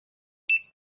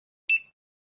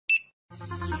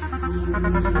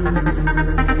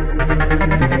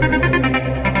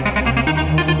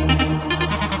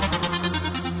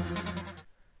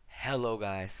Hello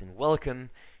guys and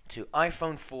welcome to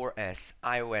iPhone 4S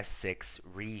iOS 6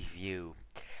 review.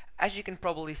 As you can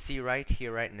probably see right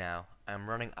here right now, I'm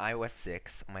running iOS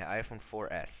 6 on my iPhone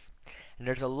 4S, and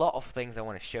there's a lot of things I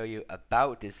want to show you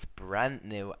about this brand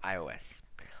new iOS.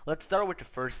 Let's start with the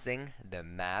first thing, the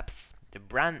maps, the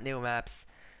brand new maps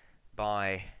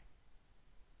by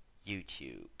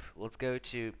YouTube. Let's go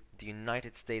to the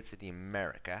United States of the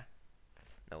America.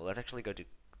 No, let's actually go to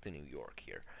New York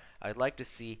here. I'd like to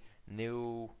see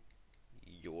New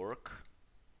York,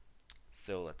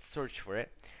 so let's search for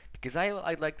it because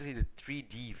I'd like to see the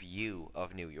 3D view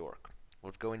of New York.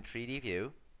 Let's go in 3D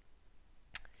view.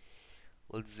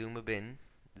 Let's zoom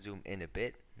in a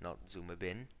bit, not zoom a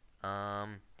bin.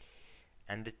 And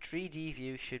the 3D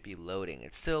view should be loading.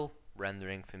 It's still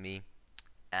rendering for me.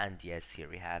 And yes, here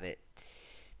we have it.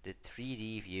 The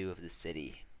 3D view of the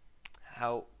city.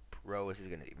 How pro is this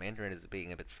gonna be? My internet is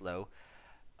being a bit slow.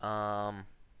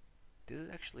 This is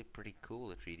actually pretty cool,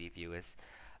 the 3D view is.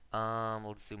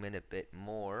 Let's zoom in a bit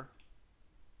more.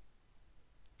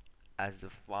 As the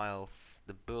files,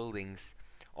 the buildings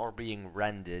are being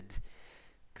rendered.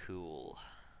 Cool.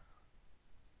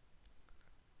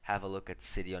 Have a look at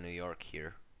City of New York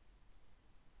here.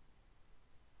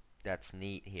 That's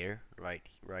neat here. Right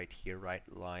here, right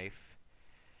live.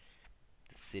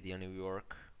 The City of New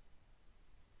York.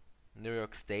 New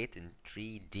York State in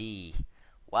 3D.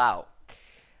 Wow.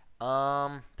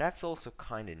 That's also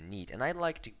kind of neat, and I'd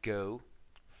like to go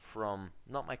from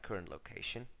not my current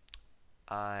location.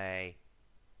 I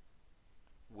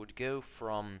would go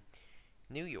from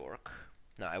New York.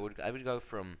 No, I would go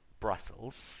from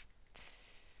Brussels.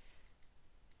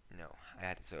 No, I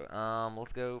had to. So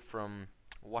let's go from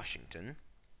Washington.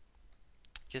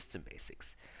 Just some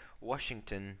basics.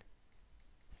 Washington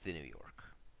to New York.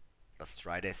 Let's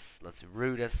try this. Let's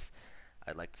root us.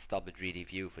 I'd like to stop the 3D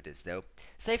view for this though.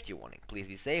 Safety warning. Please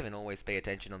be safe and always pay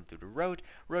attention onto the road.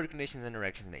 Road conditions and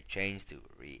directions may change to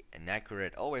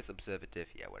inaccurate. Always observative.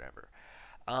 Yeah, whatever.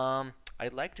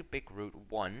 I'd like to pick route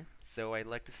 1, so I'd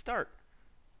like to start.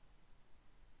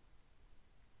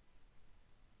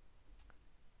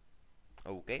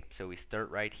 Okay, so we start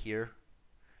right here.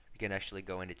 We can actually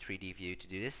go into 3D view to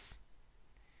do this.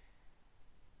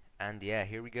 And yeah,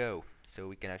 here we go. So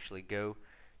we can actually go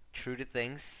through the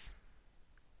things.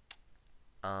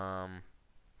 I'm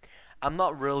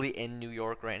not really in New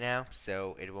York right now,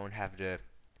 so it won't have the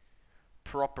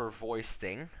proper voice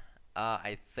thing,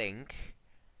 I think,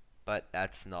 but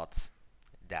that's not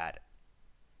that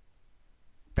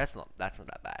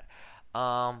bad.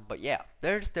 But yeah,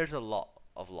 there's a lot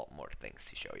more things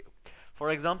to show you. For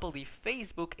example, the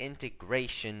Facebook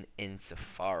integration in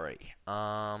Safari.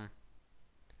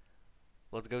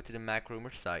 Let's go to the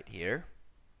MacRumor site here.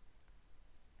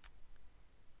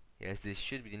 Yes, this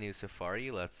should be the new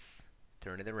Safari. Let's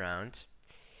turn it around.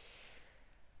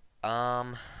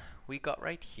 We got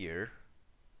right here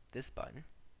this button.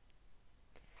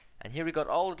 And here we got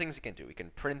all the things we can do. We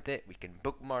can print it, we can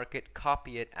bookmark it,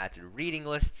 copy it, add to the reading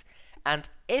lists. And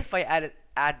if I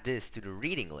add this to the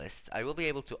reading lists, I will be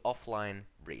able to offline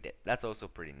read it. That's also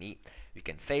pretty neat. You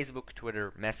can Facebook,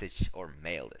 Twitter, message, or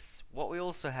mail this. What we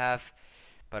also have,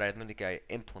 but I don't think I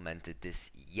implemented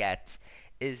this yet,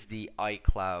 is the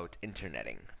iCloud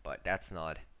interneting, but that's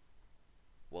not,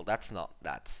 well,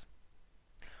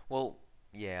 well,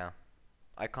 yeah,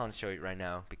 I can't show it right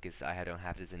now because I don't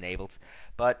have this enabled,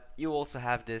 but you also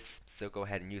have this, so go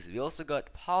ahead and use it. We also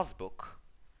got Passbook,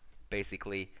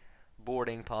 basically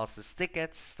boarding passes,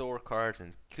 tickets, store cards,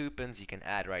 and coupons you can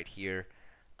add right here.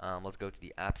 Let's go to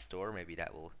the App Store, maybe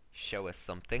that will show us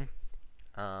something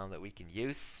that we can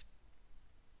use.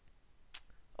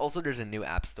 Also, there's a new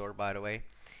App Store, by the way.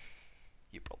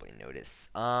 You probably notice.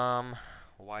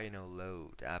 Why no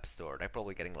load App Store? They're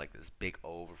probably getting like this big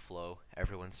overflow.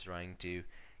 Everyone's trying to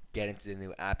get into the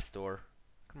new App Store.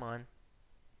 Come on.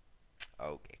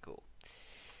 Okay, cool.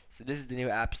 So this is the new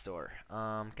App Store.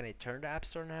 Can I turn the App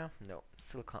Store now? No,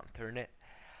 still can't turn it.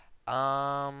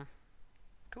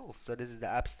 Cool. So this is the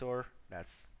App Store.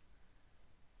 That's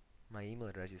my email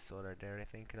address. You saw right there. I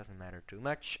think it doesn't matter too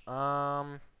much.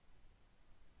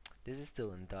 This is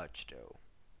still in Dutch though,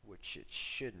 which it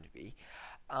shouldn't be.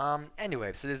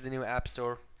 Anyway, so this is the new App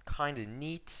Store. Kinda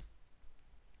neat.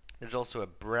 There's also a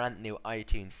brand new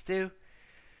iTunes too.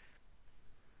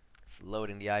 It's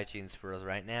loading the iTunes for us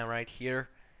right now, right here.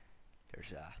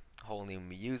 There's a whole new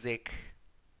music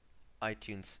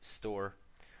iTunes store.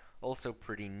 Also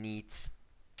pretty neat.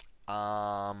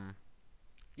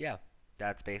 Yeah,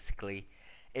 that's basically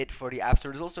it for the App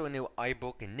Store. There's also a new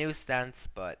iBook and Newsstands,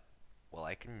 but well,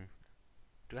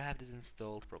 do I have this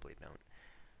installed? Probably don't.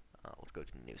 Let's go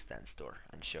to the Newsstand store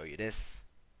and show you this.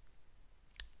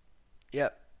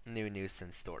 Yep, new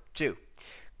Newsstand store too.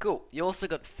 Cool. You also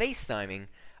got FaceTiming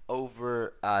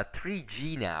over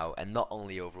 3G now, and not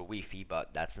only over Wi-Fi,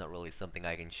 but that's not really something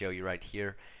I can show you right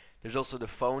here. There's also the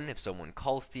phone. If someone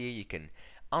calls to you, you can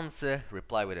answer,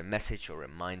 reply with a message, or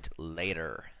remind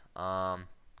later.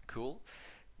 Cool.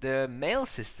 The mail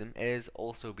system is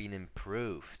also been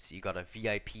improved. You got a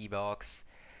VIP box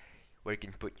where you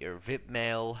can put your VIP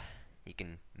mail. You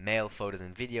can mail photos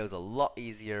and videos a lot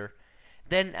easier.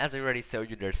 Then, as I already showed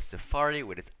you, there's Safari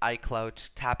with its iCloud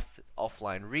tabs,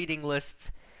 offline reading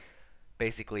list.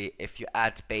 Basically, if you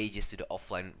add pages to the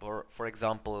offline, or for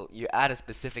example, you add a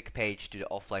specific page to the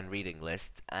offline reading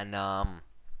list, and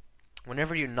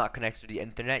whenever you're not connected to the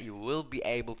internet, you will be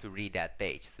able to read that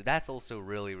page. So that's also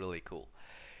really, really cool.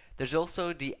 There's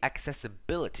also the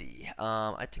accessibility.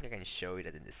 I think I can show you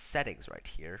that in the settings right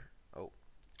here. Oh,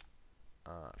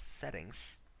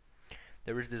 settings.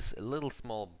 There is this little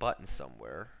small button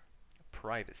somewhere,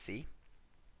 privacy.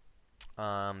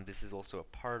 This is also a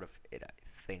part of it, I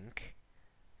think.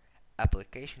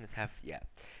 Applications have, yeah.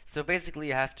 So basically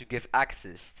you have to give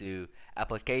access to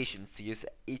applications to use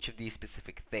each of these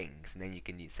specific things, and then you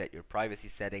can set your privacy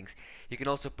settings. You can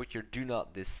also put your do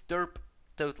not disturb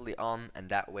totally on, and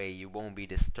that way you won't be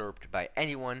disturbed by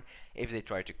anyone if they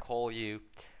try to call you.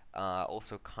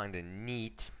 Also kinda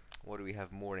neat. What do we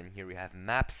have more in here? We have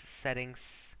maps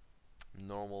settings,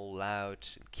 normal, loud,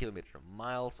 kilometer,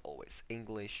 miles, always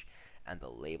English, and the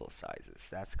label sizes.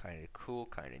 That's kinda cool,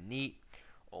 kinda neat.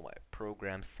 All my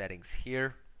program settings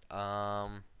here.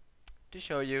 To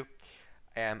show you,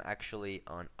 I am actually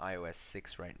on iOS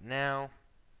 6 right now.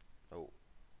 Oh,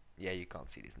 yeah, you can't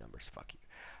see these numbers. Fuck you.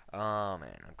 Oh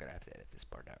man, I'm gonna have to edit this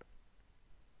part out.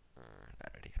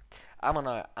 Bad idea. I'm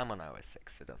on iOS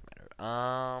 6, so it doesn't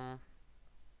matter.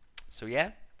 So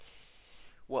yeah,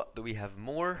 what do we have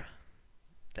more?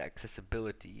 The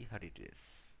accessibility. How do you do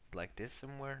this? Like this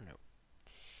somewhere? No.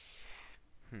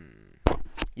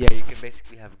 Yeah, you can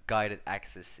basically have guided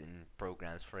access in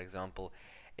programs. For example,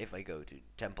 if I go to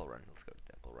Temple Run, let's go to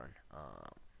Temple Run.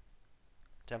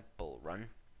 Temple Run.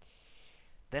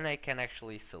 Then I can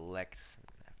actually select. I'm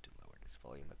gonna have to lower this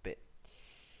volume a bit.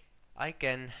 I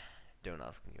can. Don't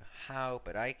ask me how,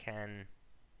 but I can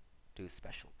do a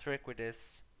special trick with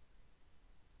this.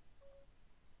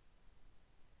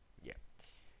 Yeah,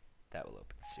 that will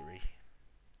open Siri.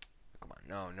 Come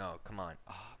on, no, come on.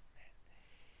 Oh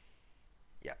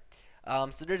man. Yeah.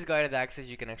 So there's guided access.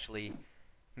 You can actually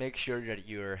make sure that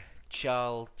your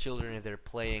children, if they're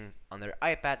playing on their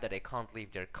iPad, that they can't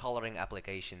leave their coloring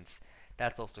applications.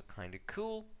 That's also kind of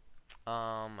cool.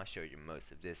 I showed you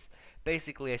most of this.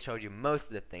 Basically, I showed you most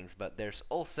of the things, but there's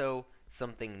also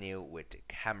something new with the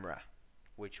camera,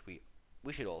 which we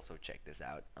should also check this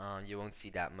out. You won't see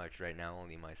that much right now,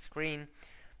 only my screen,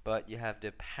 but you have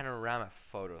the panorama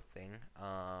photo thing,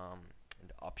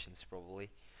 the options probably.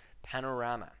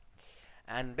 Panorama.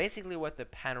 And basically what the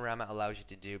panorama allows you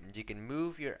to do, you can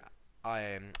move your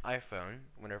iPhone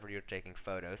whenever you're taking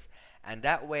photos, and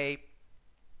that way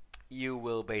you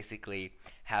will basically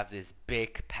have this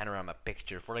big panorama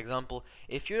picture. For example,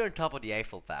 if you're on top of the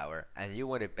Eiffel Tower and you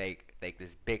want to take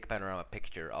this big panorama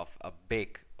picture of a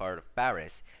big part of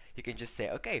Paris, you can just say,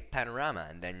 okay, panorama,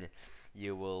 and then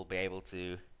you will be able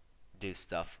to do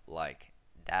stuff like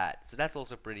that. So that's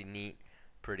also pretty neat,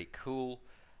 pretty cool.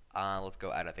 Let's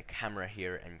go out of the camera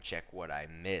here and check what I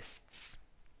missed.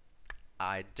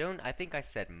 I think I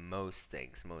said most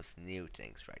things, most new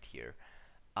things right here.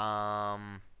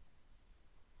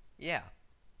 Yeah,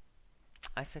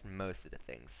 I said most of the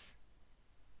things.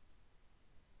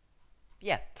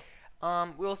 Yeah,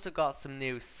 we also got some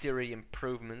new Siri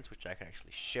improvements, which I can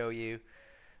actually show you.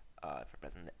 If I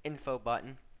press on the info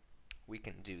button, we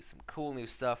can do some cool new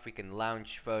stuff. We can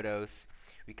launch photos,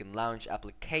 we can launch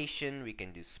application, we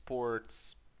can do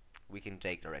sports, we can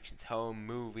take directions home,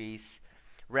 movies,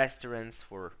 restaurants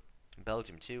for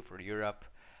Belgium too, for Europe.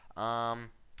 A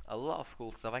lot of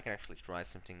cool stuff. I can actually try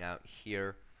something out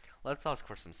here. Let's ask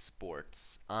for some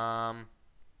sports.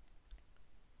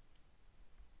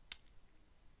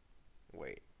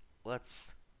 Wait,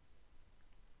 let's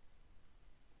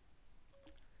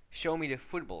show me the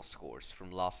football scores from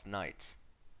last night.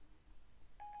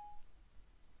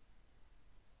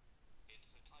 It's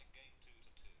a tie game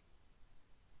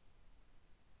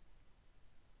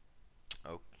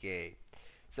 2-2. Okay,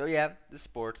 so yeah, the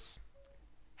sports.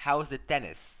 How's the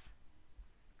tennis?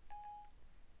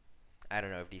 I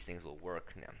don't know if these things will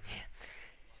work now.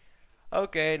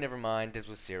 Okay, never mind. This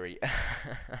was Siri.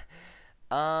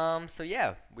 So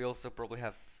yeah, we also probably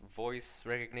have voice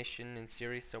recognition in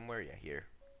Siri somewhere. Yeah, here.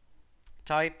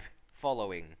 Type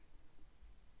following.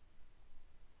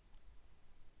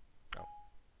 Oh,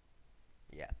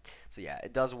 yeah. So yeah,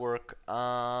 it does work.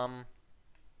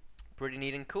 Pretty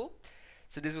neat and cool.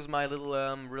 So this was my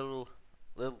little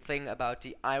thing about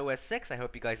the iOS 6. I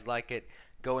hope you guys like it.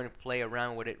 Go and play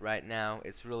around with it right now.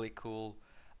 It's really cool.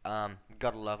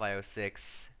 Gotta love iOS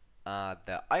 6.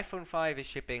 The iPhone 5 is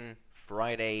shipping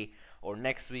Friday or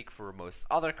next week for most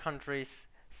other countries.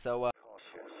 So